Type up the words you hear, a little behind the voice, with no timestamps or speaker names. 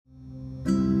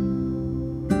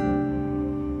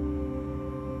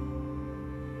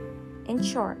In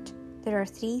short, there are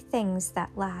 3 things that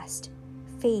last: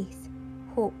 faith,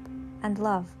 hope, and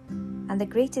love. And the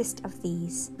greatest of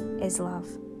these is love.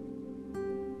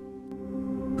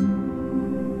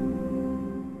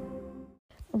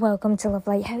 Welcome to Love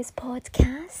Lighthouse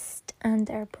Podcast, and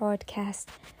our podcast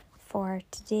for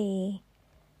today.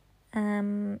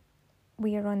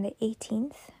 We are on the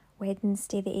 18th,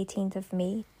 Wednesday the 18th of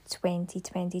May,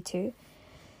 2022.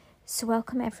 So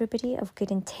welcome everybody of good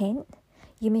intent.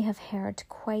 You may have heard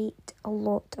quite a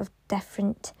lot of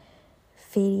different,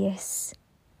 various,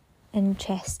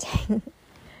 interesting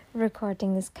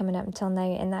recordings coming up until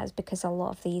now, and that's because a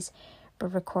lot of these were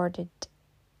recorded,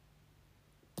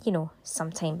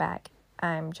 some time back.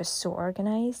 I'm just so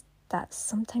organised. That's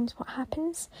sometimes what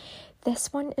happens.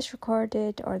 This one is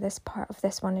recorded, or this part of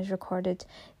this one is recorded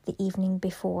the evening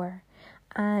before.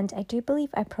 And I do believe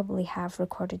I probably have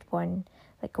recorded one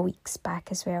like weeks back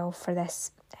as well for this.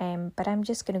 But I'm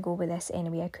just going to go with this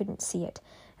anyway. I couldn't see it.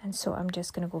 And so I'm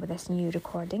just going to go with this new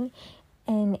recording.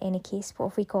 In any case, what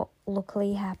have we got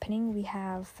locally happening? We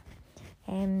have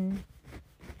a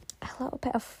little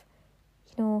bit of,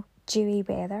 dewy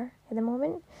weather at the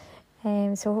moment.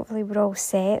 So hopefully we're all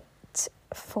set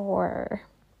for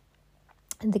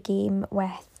the game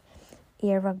with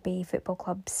Ayr Rugby Football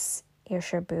Club's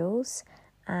Ayrshire Bulls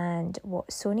and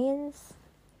Watsonians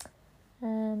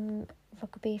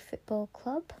Rugby Football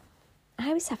Club.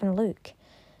 I was having a look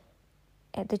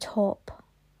at the top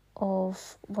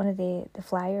of one of the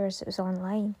flyers that was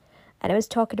online, and it was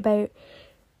talking about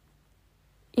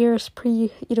Ayr's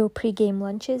pre-game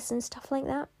lunches and stuff like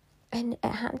that, and it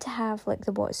happened to have like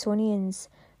the Watsonians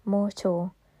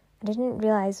motto. I didn't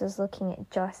realise I was looking at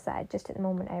just that just at the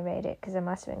moment I read it, because I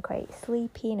must have been quite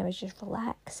sleepy and I was just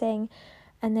relaxing.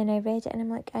 And then I read it and I'm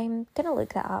like, I'm going to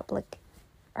look that up. Like,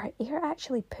 are Ayr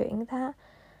actually putting that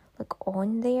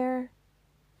on there,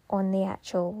 on the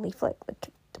actual leaflet? Like,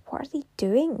 what are they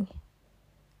doing?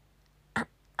 I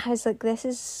was like, this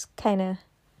is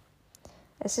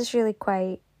really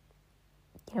quite,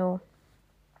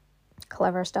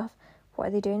 clever stuff. What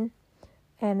are they doing?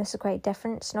 And this is quite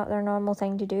different. It's not their normal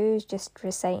thing to do. It's just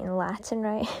reciting Latin,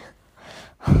 right?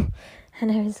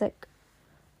 And I was like,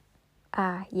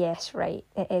 yes, right.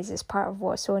 It is. It's part of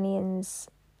Watsonians,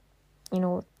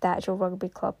 the actual rugby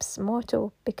club's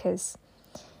motto, because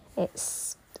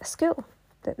it's a school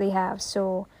that they have.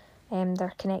 So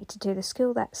they're connected to the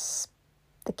school. That's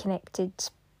the connected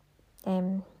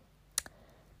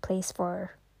place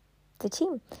for the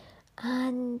team.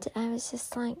 And I was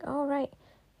just like, oh, right.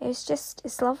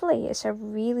 It's lovely. It's a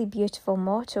really beautiful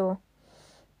motto.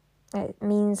 It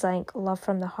means like love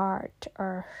from the heart,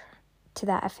 or to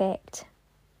that effect.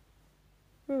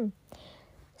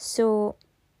 So,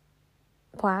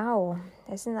 wow,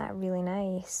 isn't that really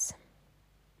nice?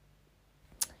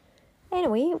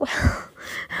 Anyway, well,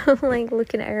 I'm like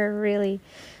looking at her really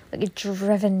like a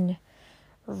driven,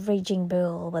 raging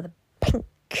bull with a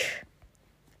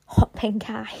hot pink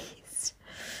eyes.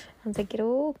 I'm thinking,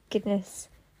 oh goodness.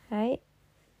 Right,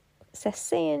 what's this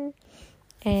saying?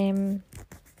 In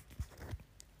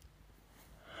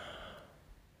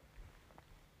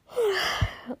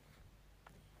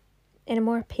a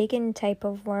more pagan type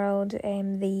of world,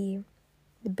 the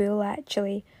bull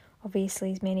actually,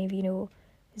 obviously, as many of you know,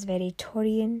 is very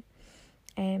Taurian.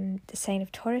 The sign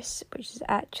of Taurus, which is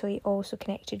actually also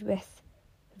connected with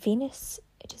Venus,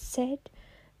 it is said,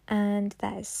 and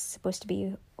that is supposed to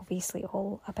be obviously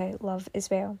all about love as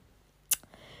well,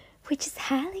 which is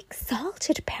highly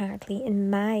exalted apparently in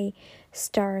my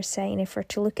star sign if we're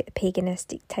to look at the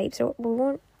paganistic types. So we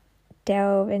won't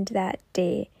delve into that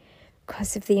day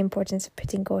because of the importance of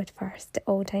putting God first at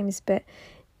all times, but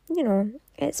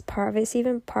it's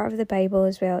even part of the Bible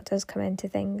as well. It does come into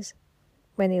things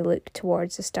when they look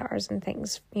towards the stars and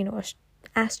things,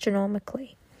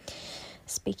 astronomically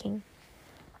speaking.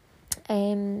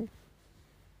 Highly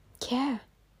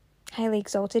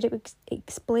exalted. It would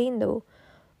explain though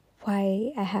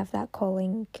why I have that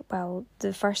calling. Well,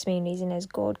 the first main reason is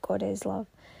God is love,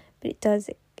 but it does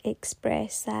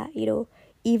express that,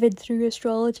 even through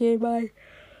astrology and my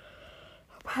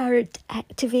apparent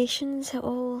activations, it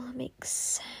all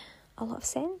makes a lot of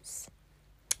sense.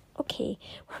 Okay,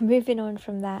 we're moving on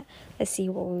from that. Let's see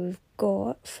what we've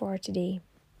got for today.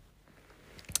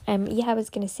 I was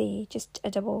going to say just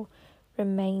a double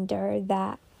reminder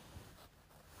that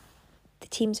the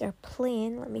teams are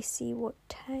playing. Let me see what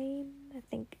time. I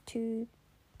think 2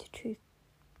 to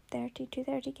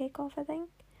 2:30 kickoff, I think.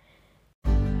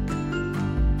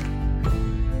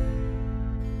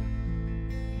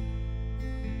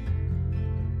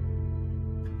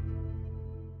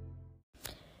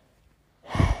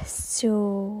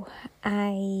 So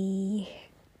I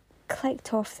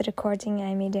clicked off the recording.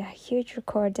 I made a huge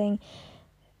recording,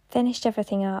 finished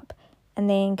everything up, and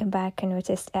then come back and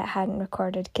noticed it hadn't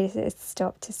recorded because it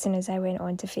stopped as soon as I went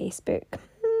onto Facebook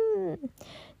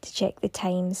to check the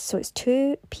times. So it's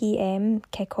 2 p.m.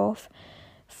 kickoff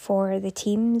for the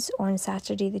teams on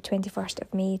Saturday the 21st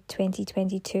of May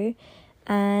 2022,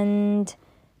 and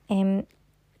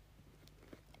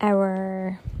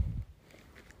our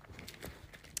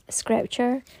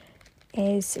scripture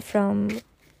is from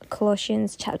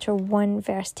Colossians chapter 1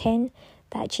 verse 10,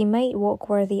 that ye might walk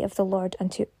worthy of the Lord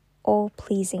unto all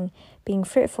pleasing, being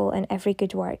fruitful in every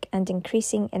good work and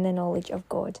increasing in the knowledge of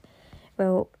God.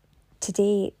 Well,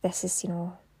 today this is,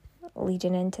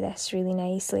 leading into this really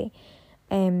nicely.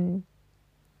 I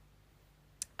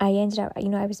ended up,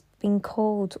 I was being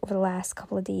called over the last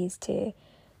couple of days to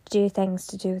do things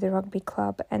to do with the rugby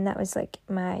club, and that was like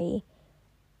my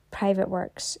private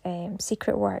works,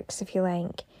 secret works, if you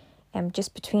like,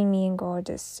 just between me and God.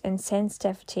 It's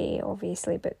insensitivity,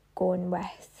 obviously, but going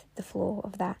with the flow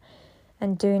of that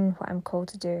and doing what I'm called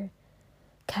to do,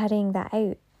 carrying that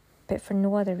out, but for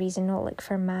no other reason, not like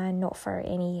for man, not for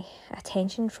any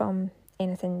attention from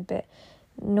anything, but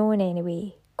knowing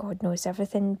anyway, God knows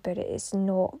everything, but it is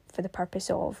not for the purpose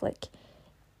of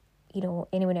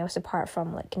anyone else, apart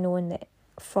from knowing that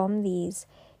from these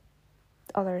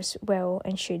others will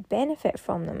and should benefit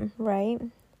from them, right?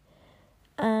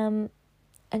 And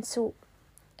so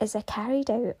as I carried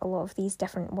out a lot of these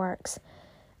different works,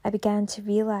 I began to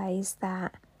realise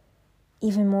that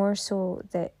even more so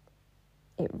that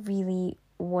it really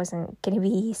wasn't going to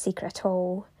be secret at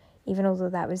all, even although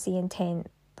that was the intent,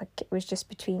 it was just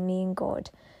between me and God.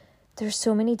 There's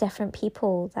so many different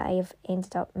people that I have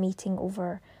ended up meeting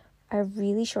over a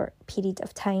really short period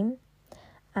of time,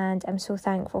 and I'm so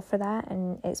thankful for that,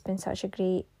 and it's been such a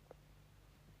great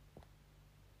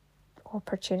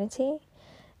opportunity.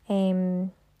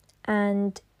 And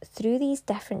through these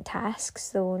different tasks,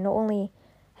 though, not only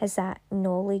has that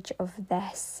knowledge of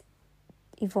this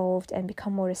evolved and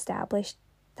become more established,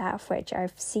 that of which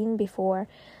I've seen before,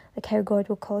 how God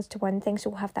will call us to one thing, so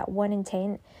we'll have that one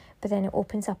intent, but then it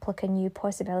opens up a new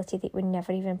possibility that we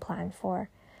never even planned for.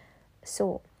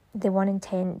 So the one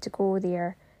intent to go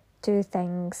there, do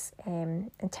things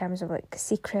in terms of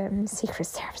secret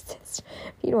services,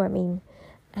 you know what I mean.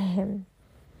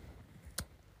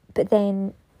 But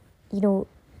then,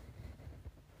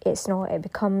 it's not, it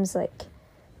becomes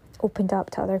opened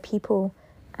up to other people,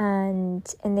 and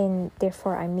then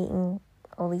therefore I'm meeting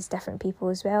all these different people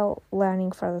as well,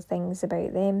 learning further things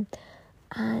about them,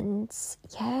 and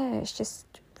yeah, it's just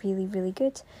really, really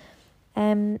good.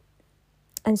 And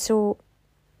so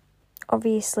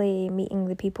obviously meeting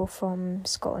the people from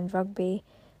Scotland Rugby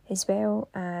as well,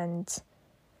 and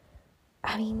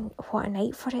I mean, what a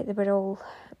night for it. They were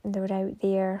out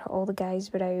there, all the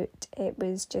guys were out. It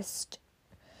was just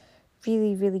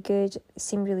really, really good. It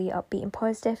seemed really upbeat and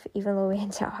positive, even though we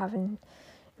ended up having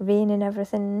rain and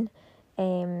everything.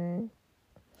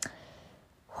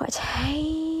 What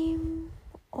time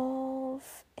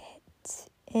of it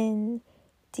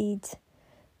indeed.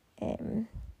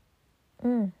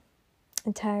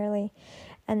 Entirely.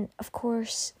 And of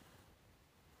course,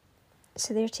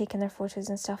 so they're taking their photos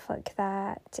and stuff like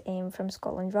that from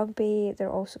Scotland Rugby. They're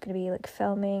also going to be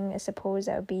filming. I suppose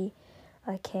that would be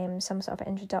some sort of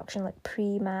introduction,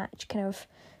 pre-match kind of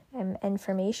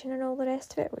information and all the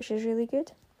rest of it, which is really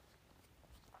good.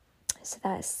 So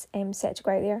that's set to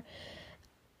go out there.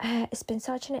 It's been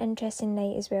such an interesting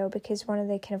night as well, because one of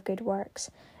the kind of good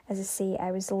works, as I say,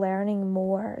 I was learning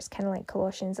more. It's kind of like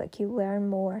Colossians, you learn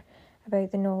more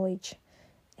about the knowledge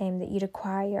that you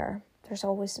require. There's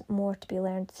always more to be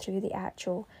learned through the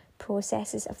actual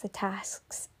processes of the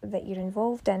tasks that you're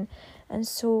involved in. And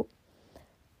so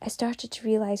I started to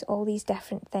realise all these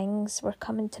different things were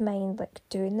coming to mind,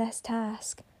 doing this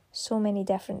task. So many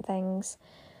different things.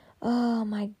 Oh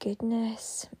my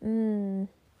goodness.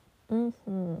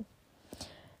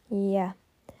 Yeah.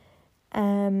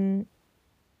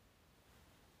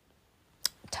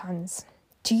 Tons.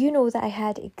 Do you know that I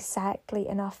had exactly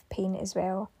enough paint as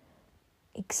well?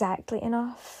 Exactly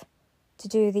enough to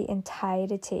do the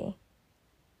entirety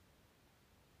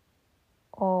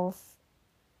of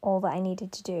all that I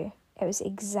needed to do. It was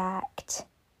exact.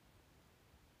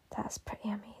 That's pretty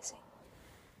amazing.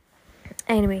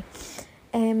 Anyway,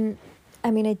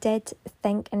 I did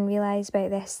think and realise about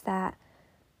this, that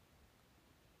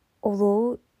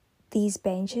although these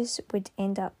benches would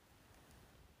end up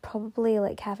probably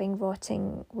having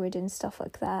rotting wood and stuff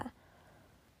like that,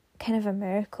 kind of a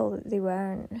miracle that they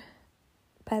weren't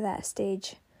by that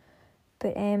stage.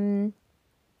 But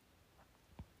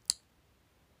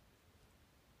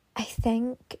I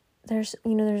think there's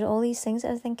all these things that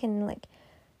I was thinking, like,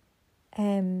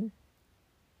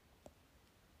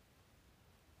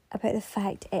 about the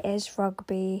fact it is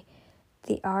rugby,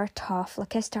 they are tough.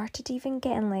 Like, I started even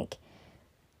getting, like,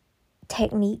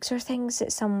 techniques or things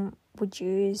that some would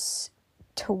use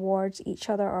towards each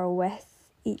other or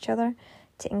with each other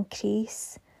to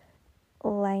increase,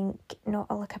 like,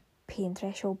 not like a pain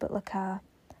threshold, but like an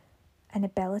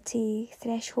ability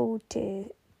threshold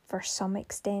for some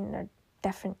extent, or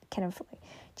different kind of, like,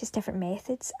 just different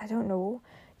methods. I don't know,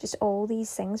 just all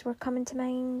these things were coming to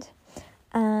mind.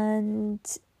 And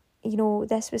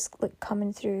this was, like,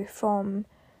 coming through from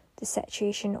the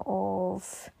situation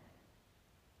of,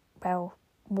 well,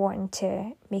 wanting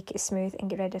to make it smooth and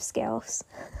get rid of scalps.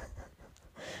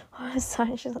 Oh, it's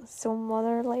such, so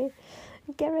motherly.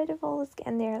 Get rid of all this,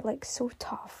 and they're, like, so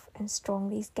tough and strong,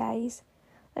 these guys.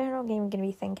 They're not even going to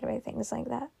be thinking about things like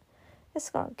that.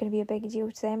 It's not going to be a big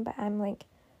deal to them, but I'm like,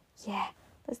 yeah,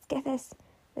 let's get this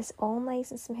all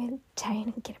nice and smooth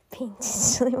down and get it painted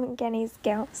so they won't get any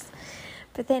scalps.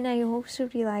 But then I also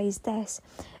realised this,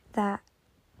 that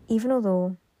even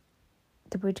although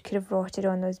the wood could have rotted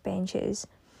on those benches,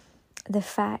 the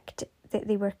fact that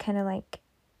they were kind of, like,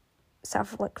 sort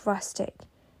of, like, rustic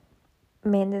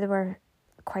meant that they were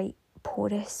quite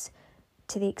porous,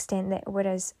 to the extent that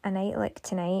whereas a night like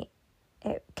tonight,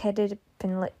 it could have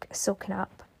been, like, soaking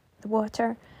up the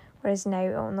water, whereas now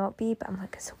it will not be. But I'm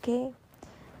like, it's okay,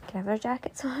 we can have our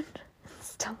jackets on,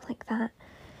 stuff like that.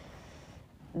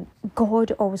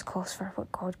 God always calls for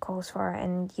what God calls for,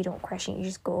 and you don't question it, you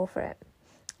just go for it.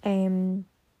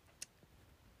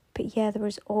 But yeah, there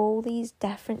was all these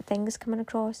different things coming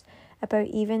across about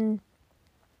even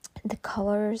the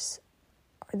colours,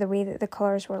 or the way that the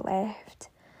colours were left.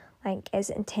 Like,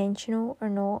 is it intentional or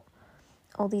not?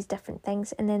 All these different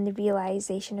things. And then the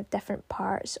realisation of different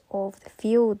parts of the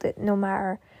field, that no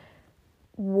matter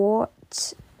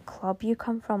what club you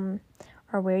come from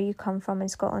or where you come from in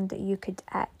Scotland, that you could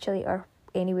actually, or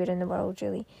anywhere in the world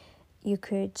really, you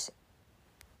could,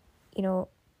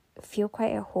 feel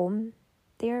quite at home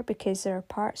there, because there are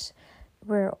parts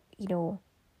where,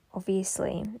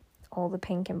 obviously all the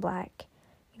pink and black,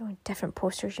 different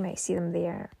posters, you might see them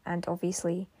there, and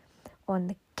obviously on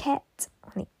the kit,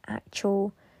 on the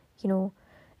actual,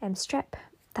 strip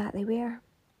that they wear.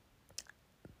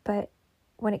 But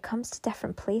when it comes to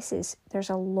different places, there's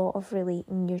a lot of really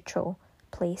neutral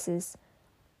places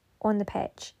on the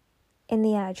pitch, in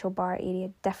the actual bar area,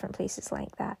 different places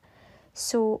like that.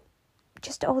 So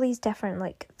just all these different,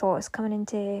 like, thoughts coming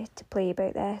into play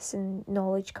about this, and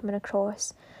knowledge coming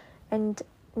across, and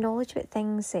knowledge about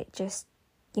things that just,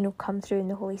 come through in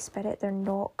the Holy Spirit. They're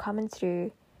not coming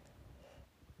through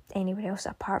anywhere else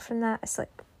apart from that. It's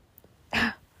like,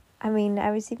 I mean,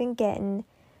 I was even getting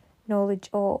knowledge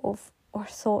of, or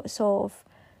thoughts of,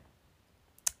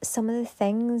 some of the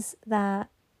things that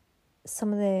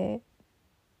some of the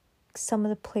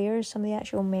players, some of the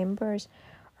actual members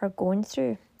are going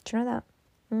through. Do you know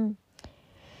that?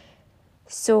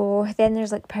 So then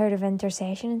there's, like, power of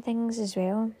intercession and things as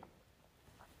well.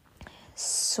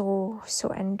 So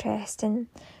interesting.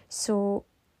 So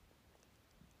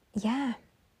yeah,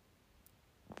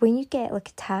 when you get, like,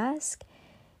 a task,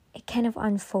 it kind of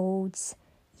unfolds.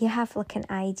 You have, like, an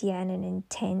idea and an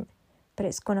intent, but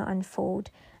it's going to unfold.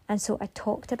 And so I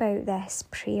talked about this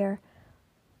prayer,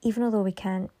 even although we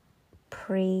can't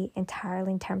pray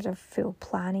entirely in terms of full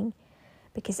planning,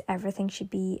 because everything should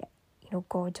be,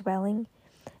 God's willing,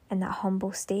 in that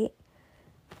humble state.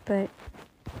 But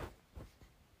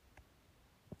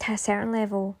to a certain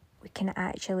level, we can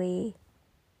actually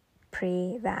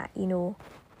pray that,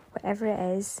 whatever it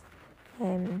is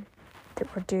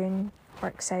that we're doing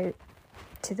works out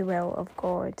to the will of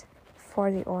God,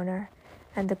 for the honour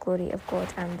and the glory of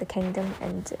God and the kingdom,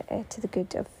 and to the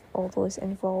good of all those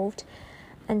involved.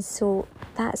 And so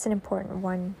that's an important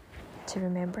one to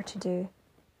remember to do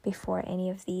before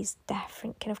any of these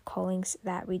different kind of callings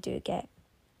that we do get.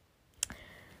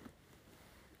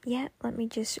 Yeah, let me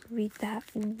just read that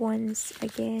once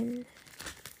again.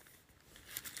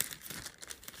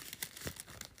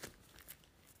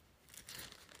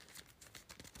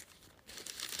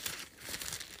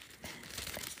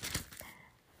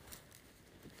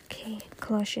 Okay,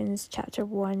 Colossians chapter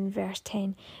 1 verse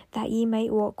 10. That ye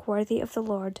might walk worthy of the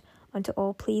Lord, unto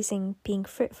all pleasing, being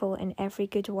fruitful in every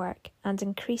good work, and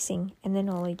increasing in the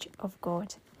knowledge of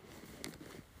God.